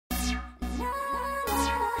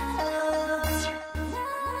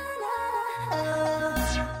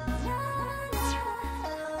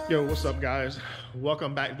Yo, what's up guys?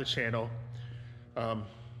 Welcome back to the channel.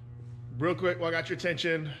 Real quick, while I got your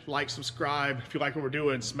attention, like, subscribe. If you like what we're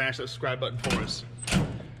doing, smash that subscribe button for us.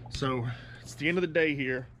 So it's the end of the day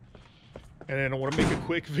here, and then I want to make a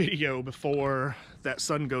quick video before that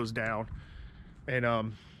sun goes down. And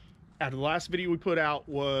after the last video we put out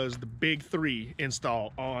was the big 3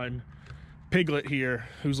 install on Piglet here,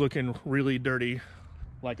 who's looking really dirty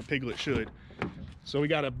like a piglet should. So we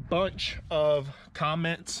got a bunch of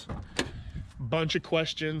comments, bunch of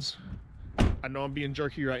questions. I know I'm being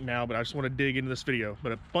jerky right now, but I just want to dig into this video.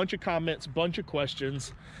 But a bunch of comments, bunch of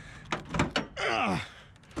questions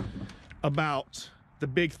about the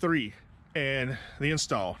big 3 and the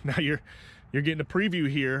install. Now you're getting a preview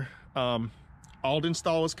here. Alt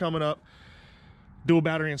install is coming up, dual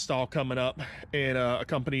battery install coming up, and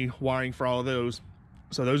accompany wiring for all of those.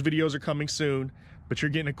 So those videos are coming soon, but you're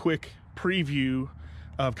getting a quick preview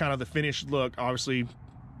of kind of the finished look. Obviously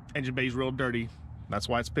engine bay is real dirty, that's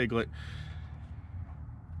why it's Piglet.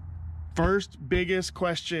 First biggest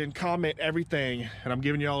question, comment, everything, and I'm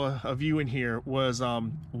giving y'all a view in here, was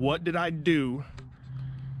what did I do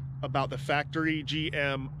about the factory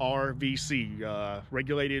GM RVC,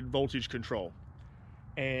 regulated voltage control?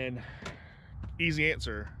 And easy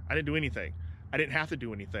answer, I didn't do anything. I didn't have to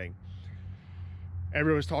do anything.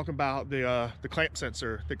 Everyone was talking about the clamp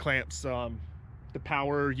sensor that clamps the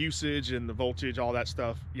power usage and the voltage, all that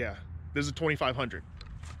stuff. Yeah, this is a 2500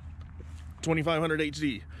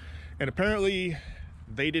 HD, and apparently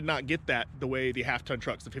they did not get that the way the half-ton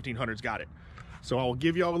trucks, the 1500s, got it. So I'll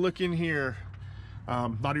give y'all a look in here. A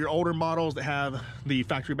lot of your older models that have the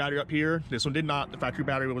factory battery up here, this one did not. The factory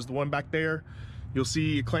battery was the one back there. You'll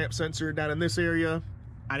see a clamp sensor down in this area.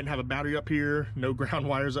 I didn't have a battery up here, no ground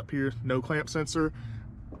wires up here, no clamp sensor.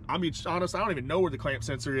 I'll be honest, I don't even know where the clamp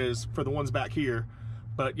sensor is for the ones back here.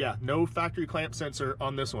 But yeah, no factory clamp sensor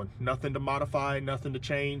on this one. Nothing to modify, nothing to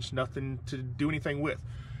change, nothing to do anything with.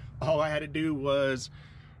 All I had to do was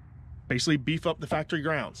basically beef up the factory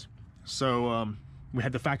grounds. So we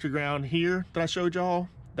had the factory ground here that I showed y'all.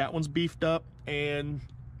 That one's beefed up, and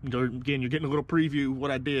again, you're getting a little preview of what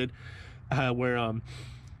I did, where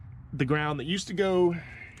the ground that used to go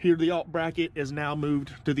here to the alt bracket is now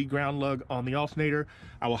moved to the ground lug on the alternator.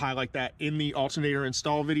 I will highlight that in the alternator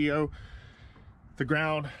install video. The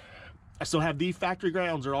ground, I still have the factory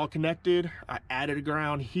grounds, are all connected. I added a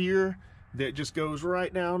ground here that just goes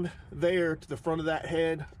right down there to the front of that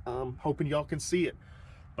head. Hoping y'all can see it,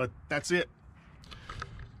 but that's it.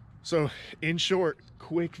 So in short,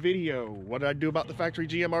 quick video. What did I do about the factory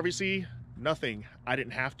GM RVC? Nothing. I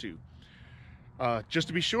didn't have to. Just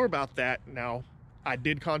to be sure about that, now I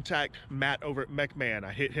did contact Matt over at MechMan.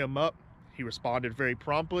 I hit him up. He responded very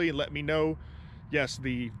promptly and let me know, yes,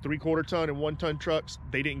 the 3/4 ton and 1 ton trucks,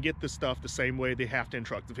 they didn't get this stuff the same way the half-ton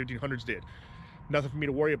trucks, the 1500s, did. Nothing for me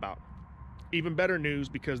to worry about. Even better news,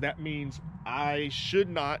 because that means I should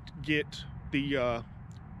not get the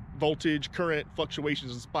voltage, current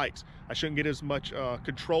fluctuations and spikes. I shouldn't get as much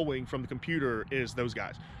controlling from the computer as those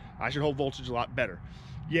guys. I should hold voltage a lot better.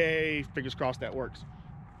 Yay, fingers crossed that works.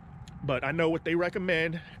 But I know what they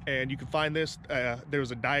recommend, and you can find this. There was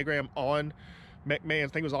a diagram on MechMan's, I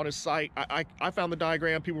think it was on his site. I found the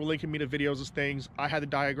diagram. People were linking me to videos of things. I had the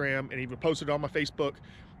diagram and even posted it on my Facebook.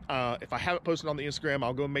 If I haven't posted on the Instagram,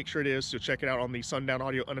 I'll go and make sure it is, so check it out on the Sundown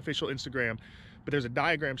Audio unofficial Instagram. But there's a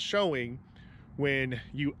diagram showing when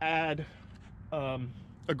you add a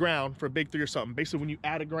ground for a big 3 or something. Basically, when you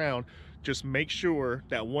add a ground, just make sure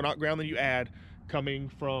that 1/aught ground that you add coming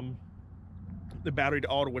from the battery to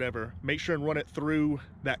alt or whatever, make sure and run it through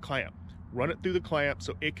that clamp. Run it through the clamp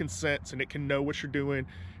so it can sense and it can know what you're doing,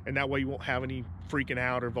 and that way you won't have any freaking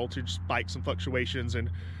out or voltage spikes and fluctuations, and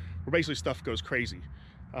where basically stuff goes crazy.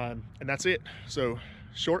 And that's it. So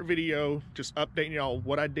short video, just updating y'all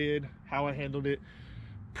what I did, how I handled it,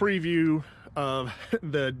 preview of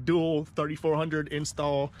the dual 3400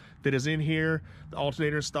 install that is in here, the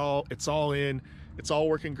alternator install. It's all in, it's all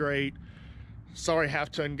working great. Sorry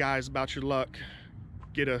half-ton guys about your luck.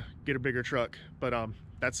 Get a bigger truck. But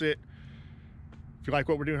that's it. If you like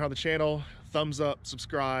what we're doing on the channel, thumbs up,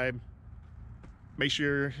 subscribe. Make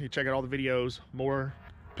sure you check out all the videos. More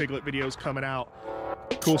Piglet videos coming out.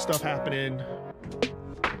 Cool stuff happening.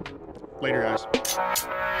 Later, guys.